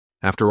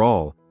After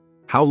all,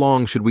 how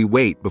long should we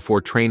wait before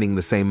training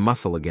the same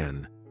muscle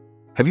again?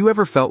 Have you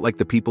ever felt like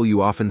the people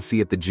you often see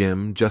at the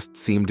gym just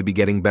seem to be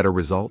getting better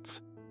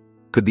results?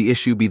 Could the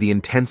issue be the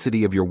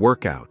intensity of your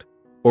workout?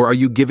 Or are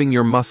you giving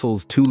your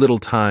muscles too little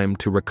time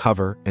to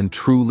recover and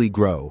truly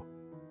grow?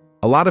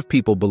 A lot of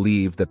people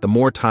believe that the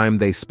more time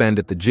they spend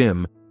at the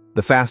gym,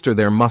 the faster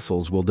their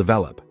muscles will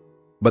develop.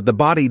 But the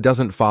body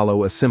doesn't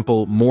follow a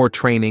simple more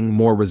training,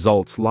 more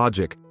results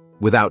logic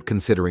without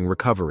considering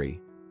recovery.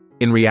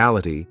 In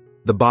reality,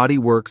 the body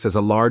works as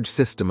a large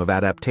system of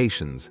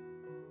adaptations.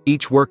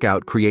 Each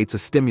workout creates a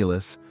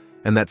stimulus,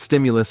 and that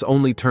stimulus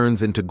only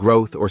turns into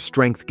growth or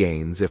strength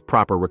gains if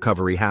proper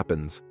recovery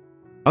happens.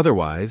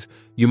 Otherwise,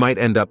 you might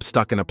end up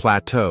stuck in a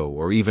plateau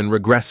or even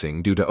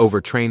regressing due to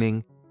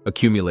overtraining,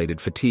 accumulated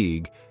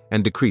fatigue,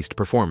 and decreased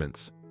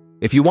performance.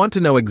 If you want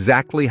to know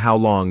exactly how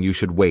long you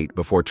should wait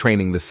before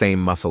training the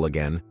same muscle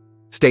again,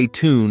 stay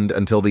tuned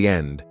until the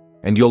end,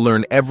 and you'll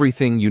learn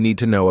everything you need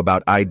to know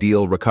about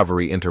ideal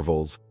recovery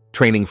intervals,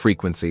 training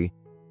frequency,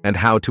 and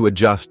how to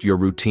adjust your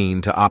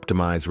routine to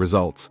optimize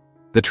results.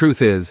 The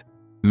truth is,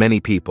 many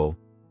people,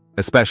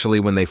 especially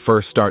when they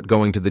first start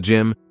going to the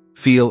gym,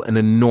 feel an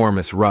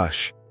enormous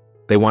rush.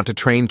 They want to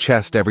train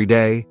chest every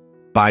day,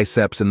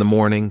 biceps in the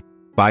morning,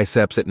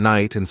 biceps at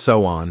night, and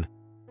so on.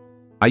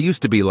 I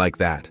used to be like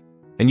that,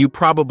 and you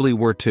probably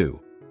were too.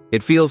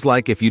 It feels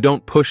like if you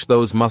don't push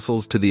those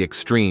muscles to the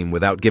extreme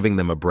without giving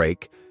them a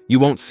break, you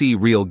won't see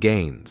real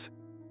gains.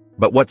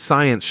 But what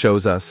science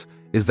shows us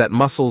is that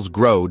muscles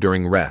grow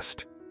during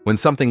rest, when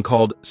something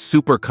called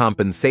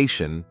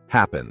supercompensation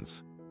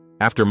happens.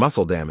 After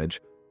muscle damage,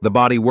 the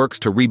body works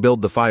to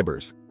rebuild the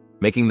fibers,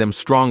 making them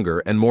stronger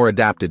and more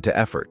adapted to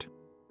effort.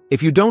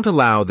 If you don't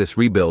allow this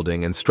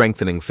rebuilding and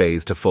strengthening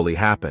phase to fully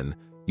happen,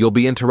 you'll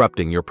be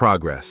interrupting your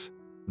progress.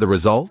 The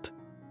result?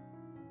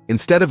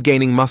 Instead of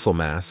gaining muscle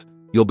mass,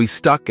 you'll be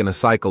stuck in a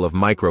cycle of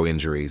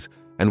micro-injuries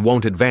and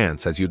won't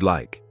advance as you'd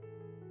like.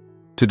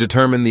 To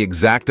determine the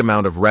exact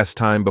amount of rest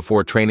time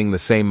before training the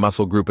same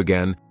muscle group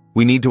again,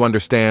 we need to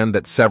understand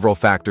that several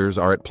factors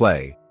are at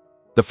play.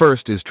 The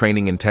first is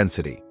training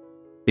intensity.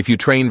 If you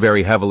train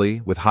very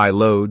heavily, with high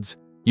loads,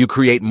 you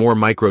create more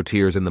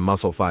micro-tears in the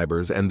muscle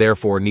fibers and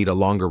therefore need a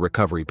longer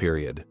recovery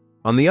period.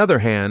 On the other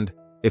hand,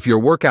 if your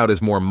workout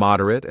is more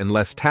moderate and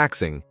less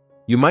taxing,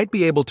 you might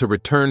be able to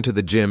return to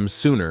the gym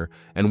sooner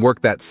and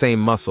work that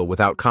same muscle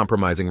without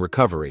compromising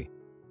recovery.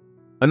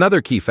 Another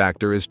key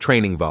factor is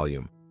training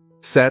volume.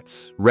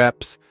 Sets,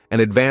 reps,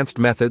 and advanced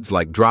methods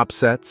like drop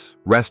sets,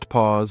 rest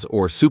pause,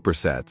 or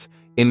supersets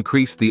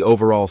increase the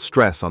overall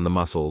stress on the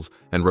muscles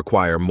and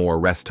require more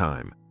rest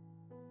time.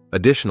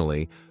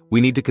 Additionally,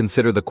 we need to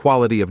consider the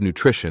quality of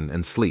nutrition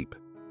and sleep.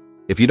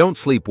 If you don't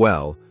sleep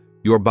well,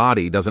 your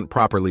body doesn't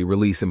properly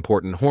release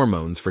important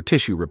hormones for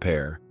tissue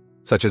repair,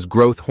 such as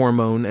growth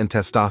hormone and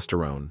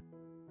testosterone.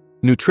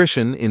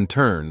 Nutrition, in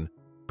turn,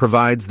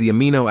 provides the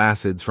amino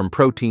acids from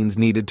proteins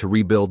needed to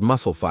rebuild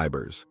muscle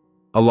fibers,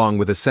 along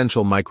with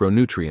essential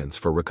micronutrients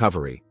for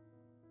recovery.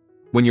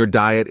 When your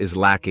diet is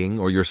lacking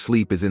or your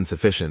sleep is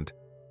insufficient,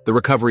 the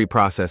recovery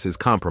process is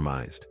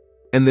compromised,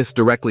 and this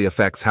directly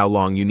affects how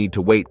long you need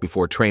to wait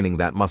before training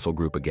that muscle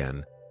group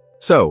again.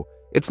 So,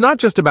 it's not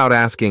just about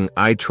asking,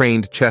 I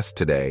trained chest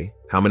today,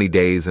 how many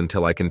days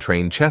until I can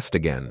train chest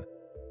again?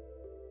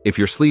 If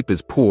your sleep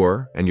is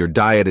poor and your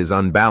diet is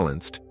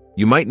unbalanced,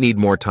 you might need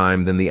more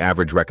time than the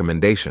average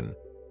recommendation.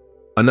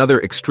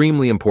 Another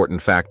extremely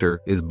important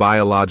factor is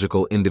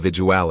biological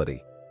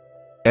individuality.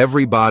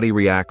 Every body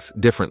reacts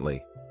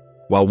differently.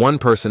 While one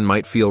person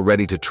might feel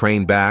ready to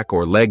train back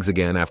or legs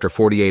again after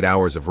 48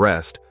 hours of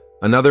rest,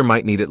 another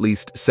might need at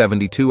least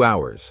 72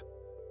 hours.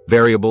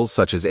 Variables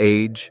such as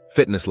age,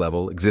 fitness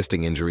level,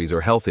 existing injuries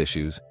or health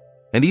issues,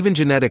 and even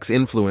genetics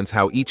influence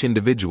how each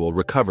individual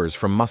recovers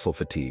from muscle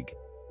fatigue.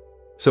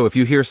 So if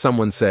you hear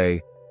someone say,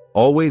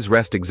 always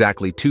rest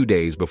exactly 2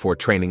 days before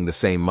training the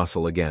same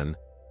muscle again,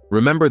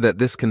 remember that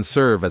this can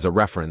serve as a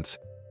reference,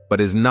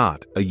 but is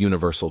not a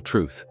universal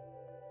truth.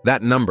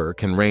 That number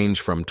can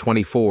range from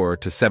 24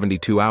 to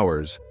 72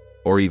 hours,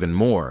 or even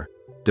more,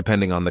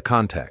 depending on the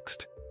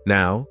context.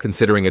 Now,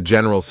 considering a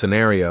general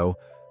scenario,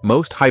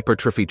 most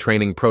hypertrophy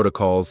training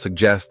protocols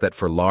suggest that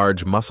for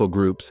large muscle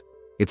groups,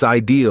 it's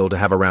ideal to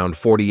have around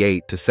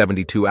 48 to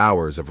 72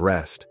 hours of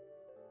rest.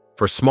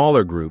 For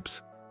smaller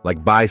groups,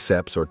 like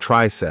biceps or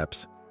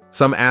triceps,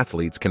 some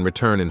athletes can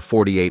return in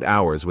 48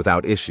 hours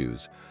without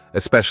issues,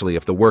 especially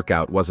if the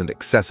workout wasn't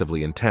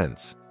excessively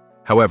intense.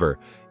 However,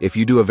 if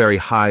you do a very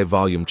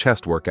high-volume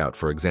chest workout,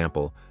 for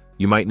example,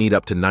 you might need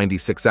up to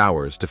 96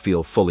 hours to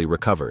feel fully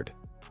recovered.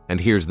 And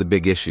here's the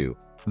big issue.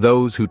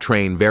 Those who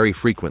train very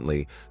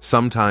frequently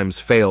sometimes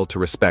fail to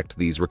respect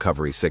these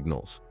recovery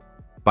signals.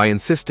 By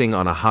insisting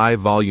on a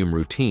high-volume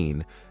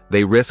routine,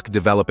 they risk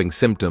developing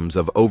symptoms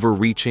of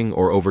overreaching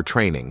or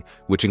overtraining,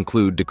 which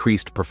include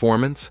decreased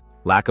performance,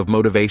 lack of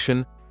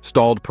motivation,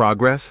 stalled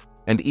progress,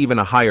 and even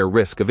a higher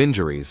risk of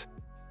injuries.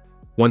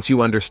 Once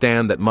you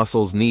understand that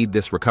muscles need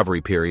this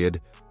recovery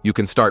period, you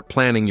can start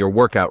planning your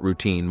workout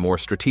routine more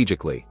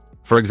strategically.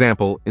 For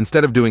example,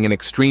 instead of doing an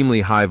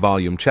extremely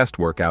high-volume chest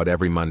workout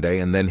every Monday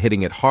and then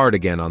hitting it hard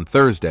again on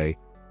Thursday,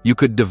 you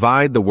could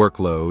divide the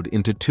workload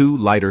into 2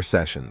 lighter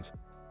sessions.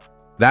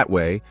 That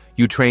way,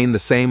 you train the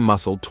same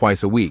muscle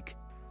twice a week,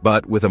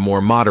 but with a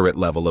more moderate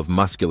level of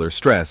muscular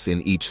stress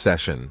in each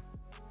session.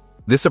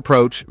 This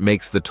approach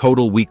makes the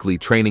total weekly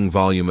training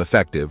volume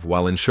effective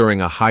while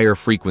ensuring a higher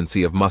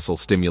frequency of muscle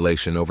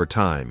stimulation over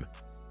time.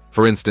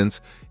 For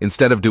instance,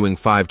 instead of doing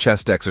 5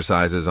 chest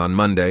exercises on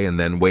Monday and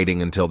then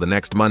waiting until the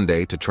next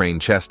Monday to train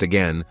chest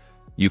again,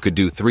 you could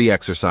do 3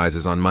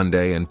 exercises on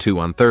Monday and 2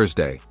 on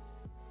Thursday.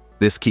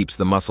 This keeps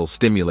the muscle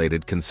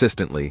stimulated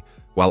consistently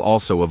while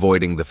also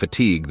avoiding the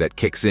fatigue that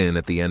kicks in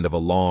at the end of a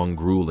long,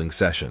 grueling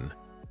session,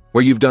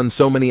 where you've done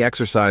so many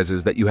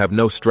exercises that you have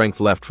no strength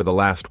left for the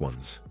last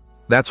ones.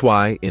 That's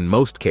why, in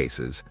most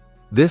cases,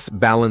 this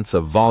balance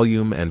of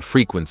volume and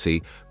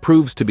frequency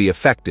proves to be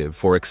effective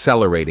for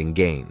accelerating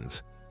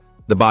gains.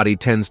 The body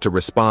tends to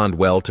respond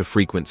well to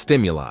frequent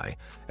stimuli,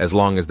 as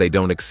long as they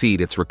don't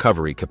exceed its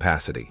recovery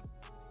capacity.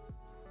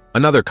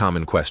 Another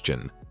common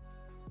question: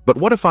 but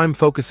what if I'm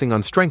focusing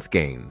on strength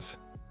gains?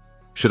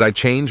 Should I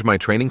change my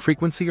training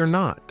frequency or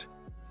not?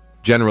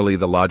 Generally,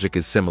 the logic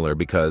is similar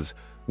because,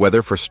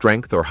 whether for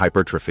strength or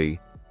hypertrophy,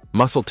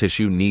 muscle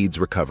tissue needs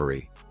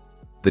recovery.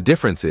 The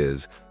difference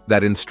is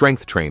that in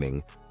strength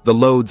training, the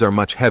loads are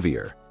much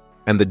heavier,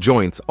 and the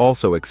joints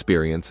also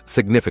experience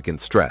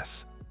significant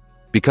stress.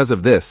 Because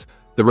of this,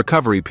 the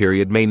recovery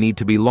period may need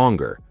to be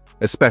longer,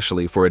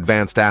 especially for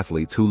advanced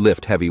athletes who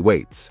lift heavy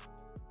weights.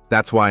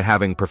 That's why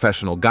having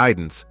professional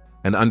guidance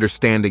and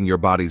understanding your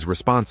body's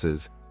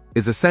responses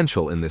is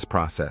essential in this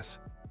process.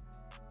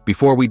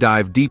 Before we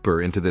dive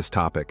deeper into this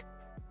topic,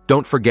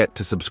 don't forget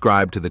to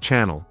subscribe to the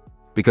channel,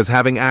 because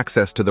having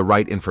access to the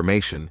right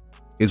information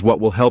is what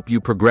will help you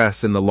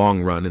progress in the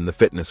long run in the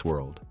fitness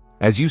world.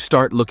 As you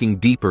start looking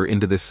deeper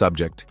into this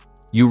subject,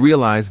 you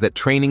realize that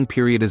training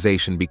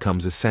periodization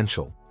becomes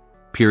essential.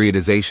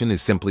 Periodization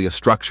is simply a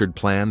structured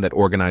plan that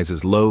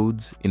organizes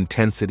loads,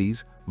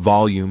 intensities,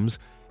 volumes,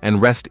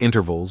 and rest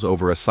intervals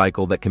over a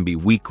cycle that can be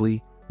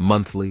weekly,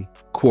 monthly,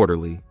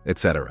 quarterly,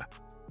 etc.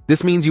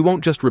 This means you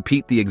won't just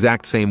repeat the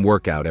exact same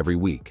workout every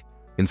week.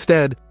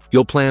 Instead,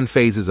 you'll plan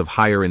phases of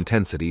higher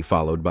intensity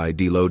followed by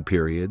deload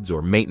periods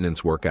or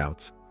maintenance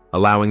workouts,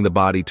 allowing the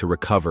body to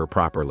recover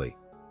properly.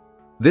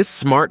 This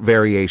smart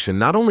variation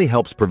not only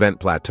helps prevent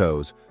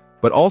plateaus,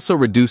 but also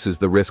reduces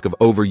the risk of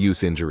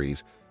overuse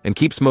injuries and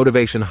keeps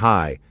motivation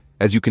high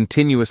as you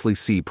continuously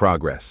see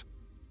progress.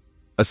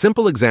 A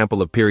simple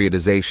example of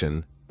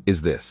periodization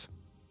is this.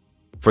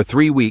 For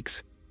 3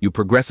 weeks, you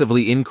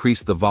progressively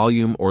increase the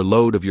volume or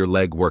load of your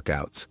leg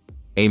workouts,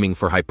 aiming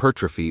for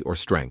hypertrophy or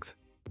strength.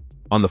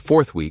 On the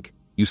 4th week,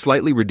 you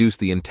slightly reduce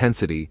the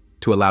intensity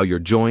to allow your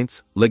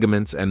joints,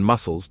 ligaments, and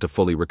muscles to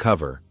fully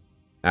recover.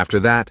 After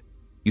that,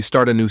 you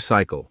start a new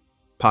cycle,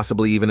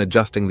 possibly even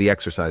adjusting the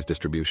exercise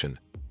distribution.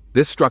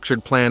 This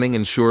structured planning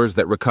ensures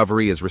that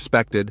recovery is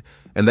respected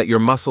and that your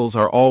muscles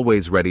are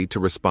always ready to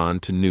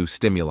respond to new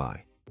stimuli.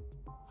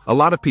 A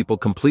lot of people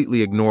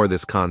completely ignore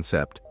this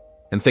concept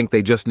and think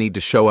they just need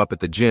to show up at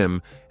the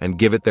gym and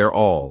give it their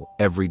all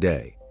every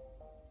day.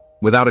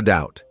 Without a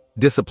doubt,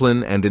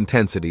 discipline and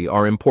intensity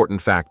are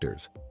important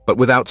factors, but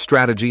without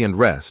strategy and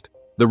rest,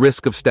 the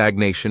risk of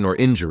stagnation or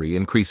injury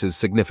increases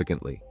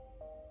significantly.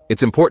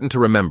 It's important to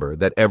remember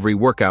that every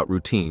workout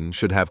routine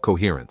should have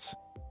coherence.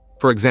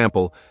 For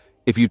example,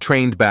 if you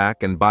trained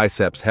back and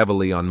biceps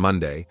heavily on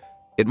Monday,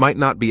 it might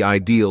not be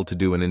ideal to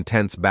do an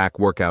intense back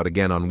workout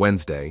again on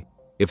Wednesday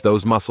if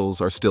those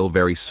muscles are still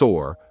very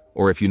sore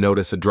or if you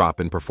notice a drop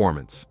in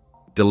performance.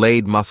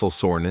 Delayed muscle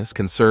soreness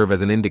can serve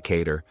as an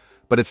indicator,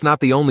 but it's not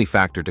the only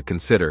factor to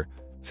consider,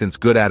 since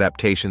good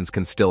adaptations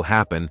can still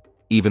happen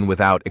even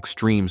without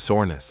extreme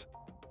soreness.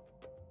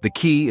 The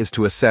key is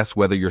to assess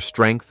whether your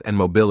strength and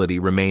mobility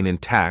remain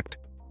intact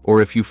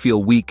or if you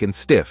feel weak and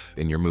stiff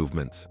in your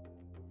movements.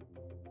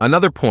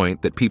 Another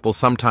point that people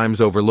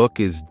sometimes overlook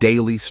is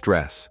daily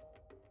stress.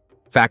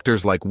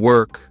 Factors like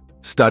work,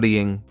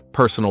 studying,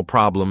 personal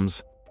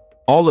problems,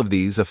 all of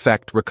these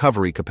affect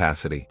recovery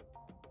capacity.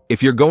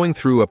 If you're going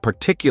through a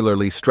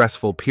particularly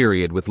stressful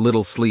period with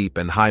little sleep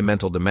and high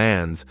mental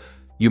demands,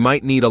 you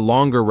might need a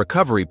longer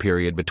recovery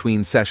period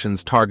between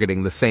sessions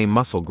targeting the same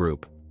muscle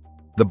group.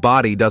 The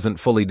body doesn't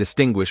fully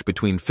distinguish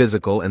between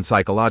physical and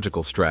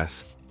psychological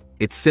stress.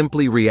 It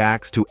simply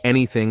reacts to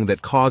anything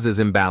that causes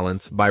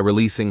imbalance by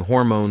releasing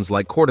hormones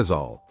like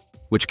cortisol,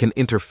 which can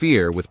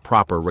interfere with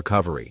proper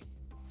recovery.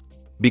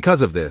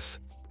 Because of this,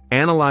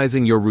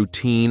 analyzing your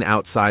routine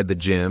outside the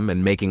gym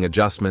and making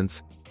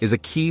adjustments is a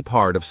key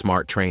part of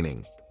smart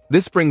training.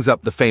 This brings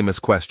up the famous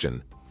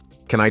question: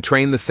 can I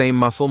train the same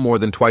muscle more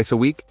than twice a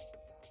week?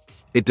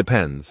 It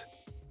depends.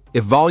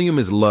 If volume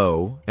is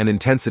low and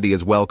intensity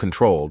is well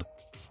controlled,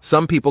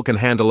 some people can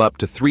handle up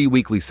to 3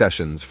 weekly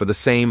sessions for the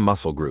same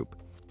muscle group,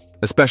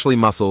 especially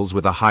muscles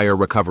with a higher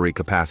recovery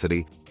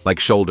capacity, like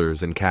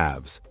shoulders and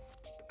calves.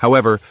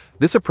 However,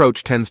 this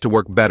approach tends to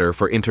work better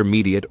for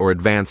intermediate or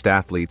advanced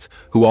athletes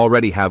who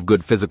already have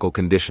good physical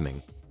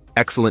conditioning,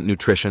 excellent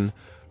nutrition,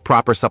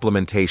 proper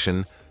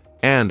supplementation,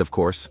 And, of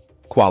course,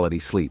 quality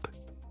sleep.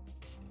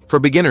 For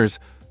beginners,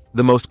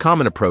 the most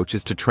common approach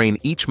is to train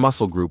each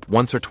muscle group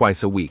once or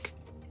twice a week,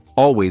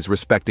 always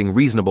respecting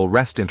reasonable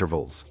rest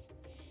intervals.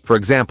 For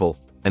example,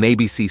 an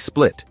ABC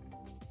split,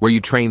 where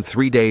you train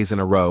 3 days in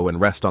a row and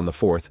rest on the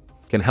fourth,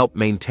 can help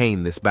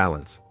maintain this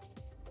balance.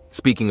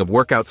 Speaking of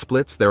workout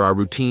splits, there are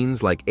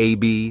routines like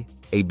AB,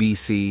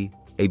 ABC,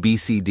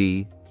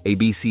 ABCD,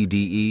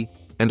 ABCDE,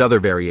 and other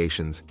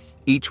variations,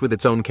 each with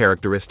its own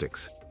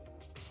characteristics.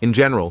 In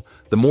general,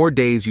 the more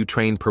days you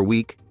train per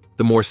week,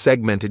 the more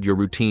segmented your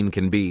routine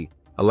can be,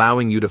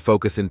 allowing you to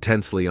focus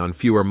intensely on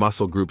fewer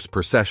muscle groups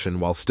per session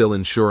while still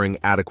ensuring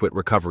adequate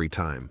recovery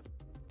time.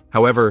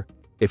 However,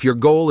 if your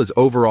goal is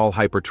overall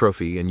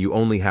hypertrophy and you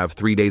only have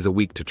 3 days a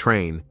week to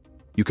train,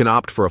 you can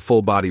opt for a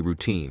full-body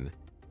routine,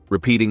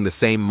 repeating the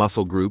same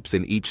muscle groups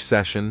in each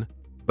session,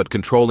 but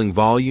controlling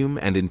volume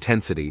and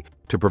intensity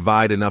to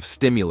provide enough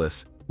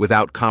stimulus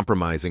without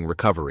compromising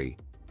recovery.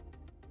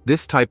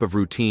 This type of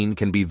routine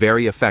can be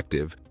very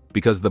effective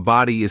because the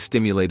body is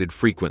stimulated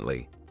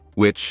frequently,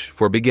 which,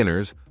 for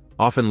beginners,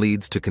 often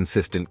leads to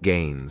consistent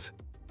gains.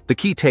 The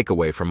key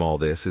takeaway from all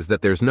this is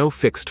that there's no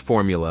fixed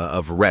formula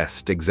of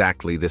rest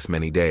exactly this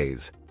many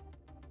days.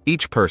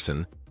 Each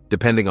person,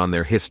 depending on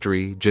their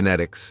history,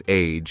 genetics,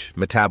 age,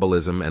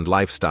 metabolism, and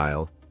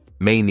lifestyle,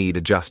 may need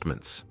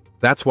adjustments.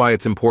 That's why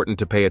it's important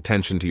to pay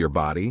attention to your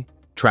body,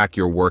 track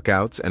your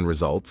workouts and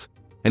results,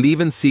 and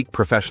even seek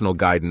professional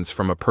guidance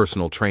from a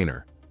personal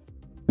trainer.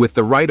 With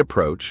the right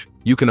approach,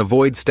 you can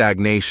avoid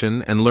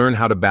stagnation and learn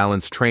how to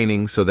balance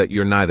training so that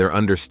you're neither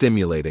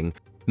understimulating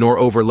nor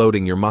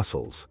overloading your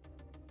muscles.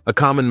 A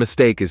common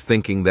mistake is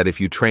thinking that if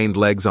you trained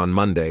legs on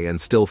Monday and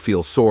still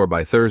feel sore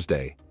by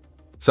Thursday,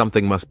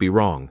 something must be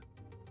wrong.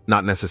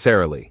 Not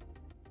necessarily.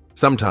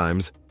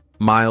 Sometimes,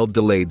 mild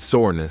delayed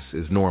soreness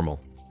is normal,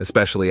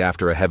 especially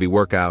after a heavy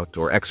workout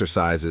or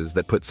exercises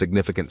that put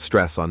significant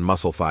stress on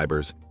muscle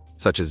fibers,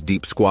 such as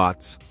deep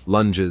squats,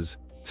 lunges,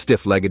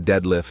 stiff-legged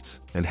deadlifts,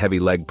 and heavy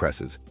leg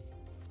presses.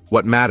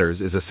 What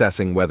matters is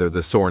assessing whether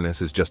the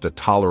soreness is just a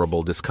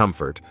tolerable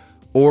discomfort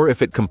or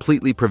if it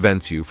completely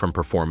prevents you from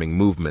performing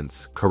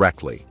movements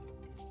correctly.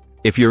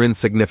 If you're in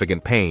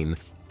significant pain,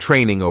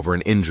 training over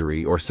an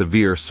injury or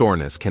severe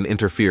soreness can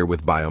interfere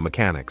with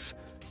biomechanics,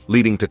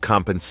 leading to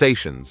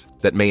compensations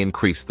that may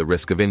increase the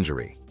risk of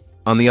injury.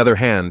 On the other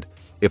hand,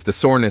 if the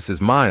soreness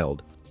is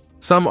mild,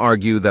 some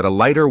argue that a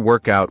lighter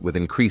workout with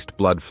increased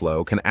blood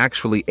flow can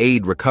actually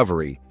aid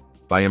recovery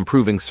by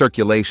improving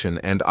circulation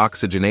and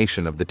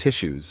oxygenation of the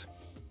tissues.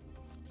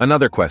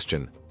 Another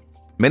question.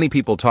 Many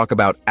people talk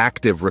about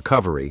active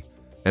recovery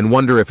and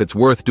wonder if it's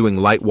worth doing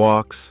light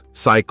walks,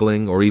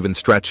 cycling, or even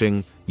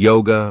stretching,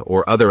 yoga,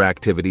 or other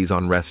activities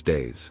on rest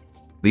days.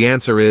 The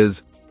answer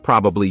is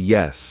probably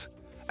yes.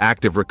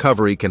 Active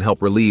recovery can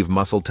help relieve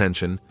muscle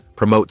tension,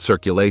 promote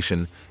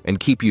circulation,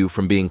 and keep you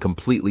from being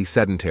completely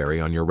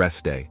sedentary on your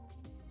rest day.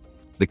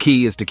 The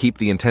key is to keep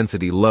the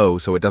intensity low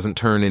so it doesn't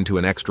turn into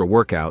an extra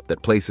workout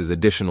that places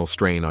additional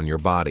strain on your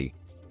body.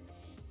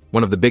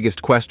 One of the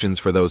biggest questions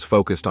for those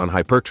focused on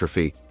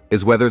hypertrophy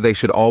is whether they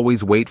should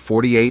always wait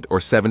 48 or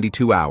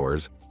 72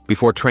 hours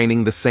before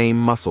training the same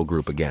muscle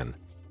group again.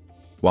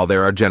 While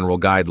there are general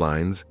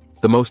guidelines,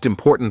 the most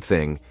important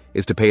thing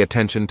is to pay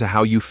attention to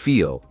how you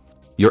feel,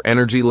 your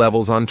energy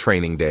levels on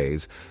training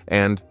days,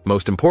 and,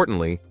 most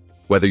importantly,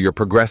 whether you're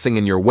progressing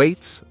in your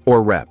weights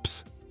or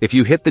reps. If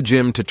you hit the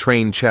gym to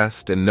train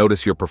chest and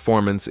notice your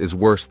performance is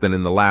worse than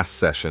in the last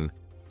session,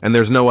 and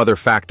there's no other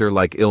factor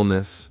like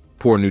illness,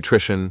 poor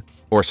nutrition,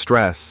 or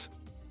stress,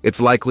 it's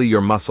likely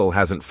your muscle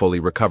hasn't fully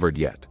recovered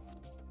yet.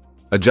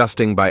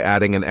 Adjusting by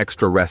adding an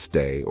extra rest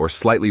day or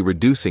slightly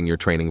reducing your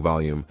training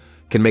volume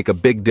can make a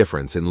big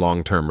difference in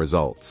long-term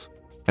results.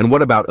 And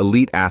what about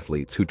elite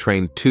athletes who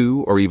train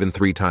 2 or even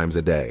 3 times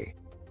a day?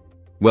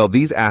 Well,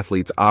 these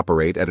athletes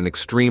operate at an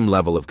extreme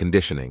level of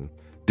conditioning,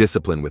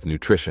 discipline with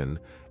nutrition,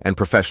 and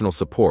professional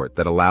support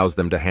that allows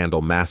them to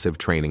handle massive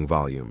training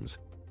volumes.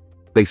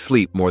 They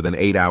sleep more than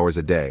 8 hours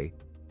a day,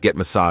 get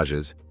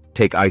massages,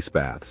 take ice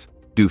baths,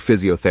 do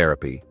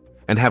physiotherapy,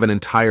 and have an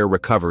entire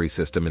recovery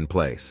system in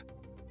place.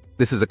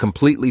 This is a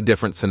completely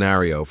different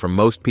scenario from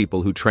most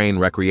people who train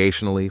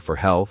recreationally for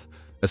health,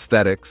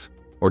 aesthetics,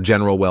 or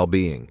general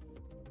well-being.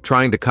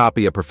 Trying to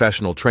copy a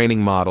professional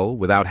training model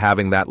without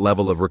having that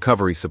level of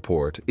recovery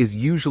support is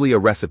usually a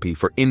recipe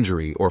for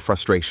injury or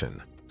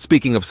frustration.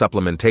 Speaking of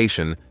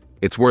supplementation,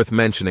 it's worth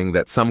mentioning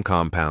that some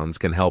compounds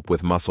can help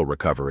with muscle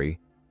recovery,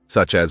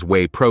 such as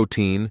whey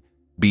protein,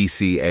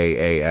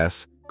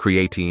 BCAAs,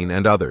 creatine,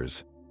 and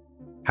others.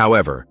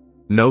 However,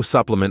 no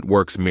supplement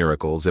works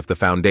miracles if the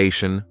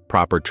foundation,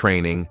 proper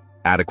training,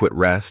 adequate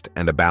rest,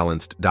 and a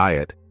balanced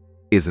diet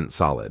isn't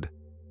solid.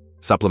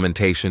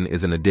 Supplementation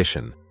is an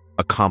addition,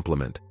 a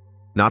complement,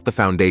 not the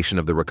foundation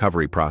of the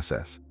recovery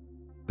process.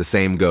 The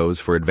same goes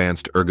for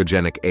advanced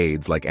ergogenic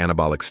aids like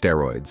anabolic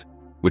steroids,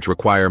 which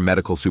require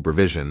medical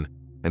supervision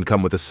and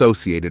come with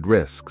associated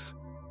risks.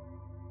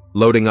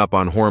 Loading up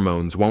on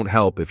hormones won't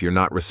help if you're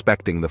not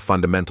respecting the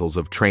fundamentals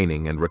of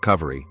training and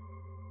recovery.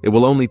 It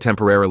will only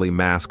temporarily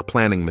mask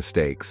planning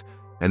mistakes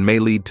and may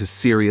lead to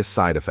serious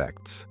side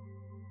effects.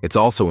 It's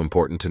also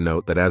important to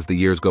note that as the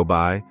years go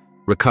by,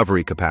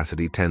 recovery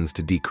capacity tends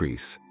to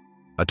decrease.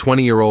 A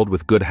 20-year-old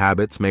with good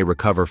habits may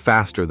recover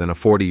faster than a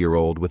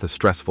 40-year-old with a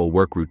stressful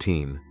work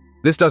routine.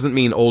 This doesn't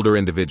mean older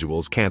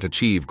individuals can't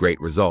achieve great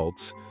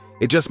results.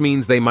 It just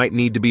means they might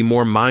need to be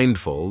more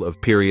mindful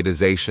of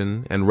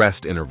periodization and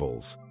rest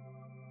intervals.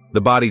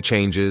 The body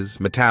changes,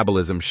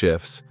 metabolism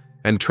shifts,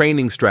 and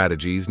training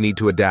strategies need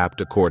to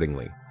adapt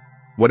accordingly.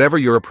 Whatever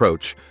your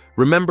approach,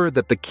 remember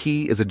that the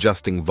key is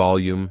adjusting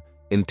volume,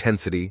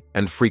 intensity,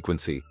 and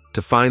frequency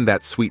to find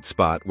that sweet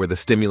spot where the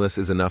stimulus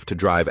is enough to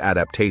drive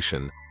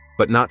adaptation,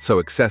 but not so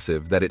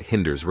excessive that it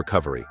hinders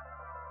recovery.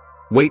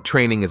 Weight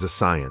training is a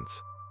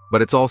science,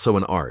 but it's also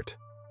an art.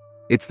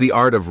 It's the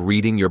art of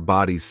reading your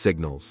body's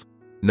signals,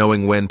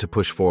 knowing when to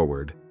push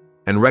forward,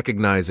 and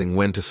recognizing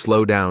when to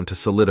slow down to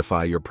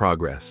solidify your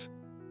progress.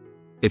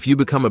 If you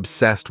become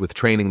obsessed with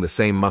training the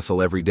same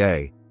muscle every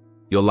day,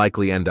 you'll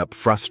likely end up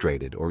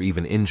frustrated or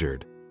even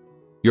injured.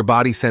 Your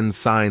body sends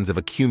signs of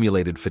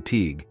accumulated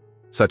fatigue,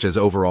 such as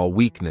overall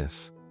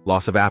weakness,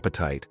 loss of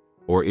appetite,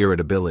 or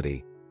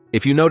irritability.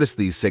 If you notice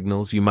these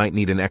signals, you might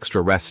need an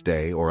extra rest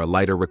day or a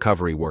lighter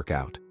recovery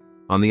workout.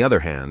 On the other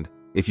hand,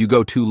 if you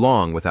go too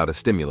long without a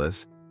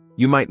stimulus,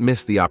 you might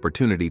miss the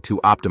opportunity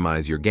to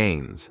optimize your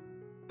gains.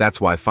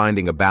 That's why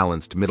finding a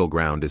balanced middle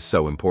ground is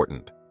so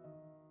important.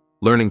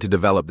 Learning to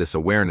develop this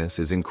awareness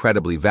is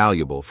incredibly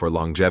valuable for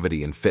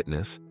longevity and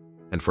fitness,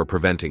 and for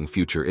preventing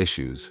future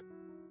issues.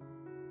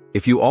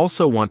 If you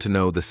also want to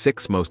know the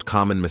 6 most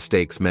common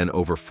mistakes men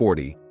over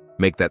 40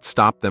 make that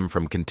stop them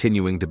from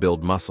continuing to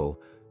build muscle,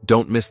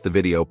 don't miss the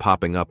video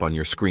popping up on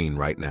your screen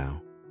right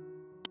now.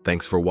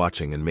 Thanks for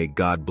watching, and may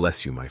God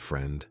bless you, my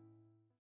friend.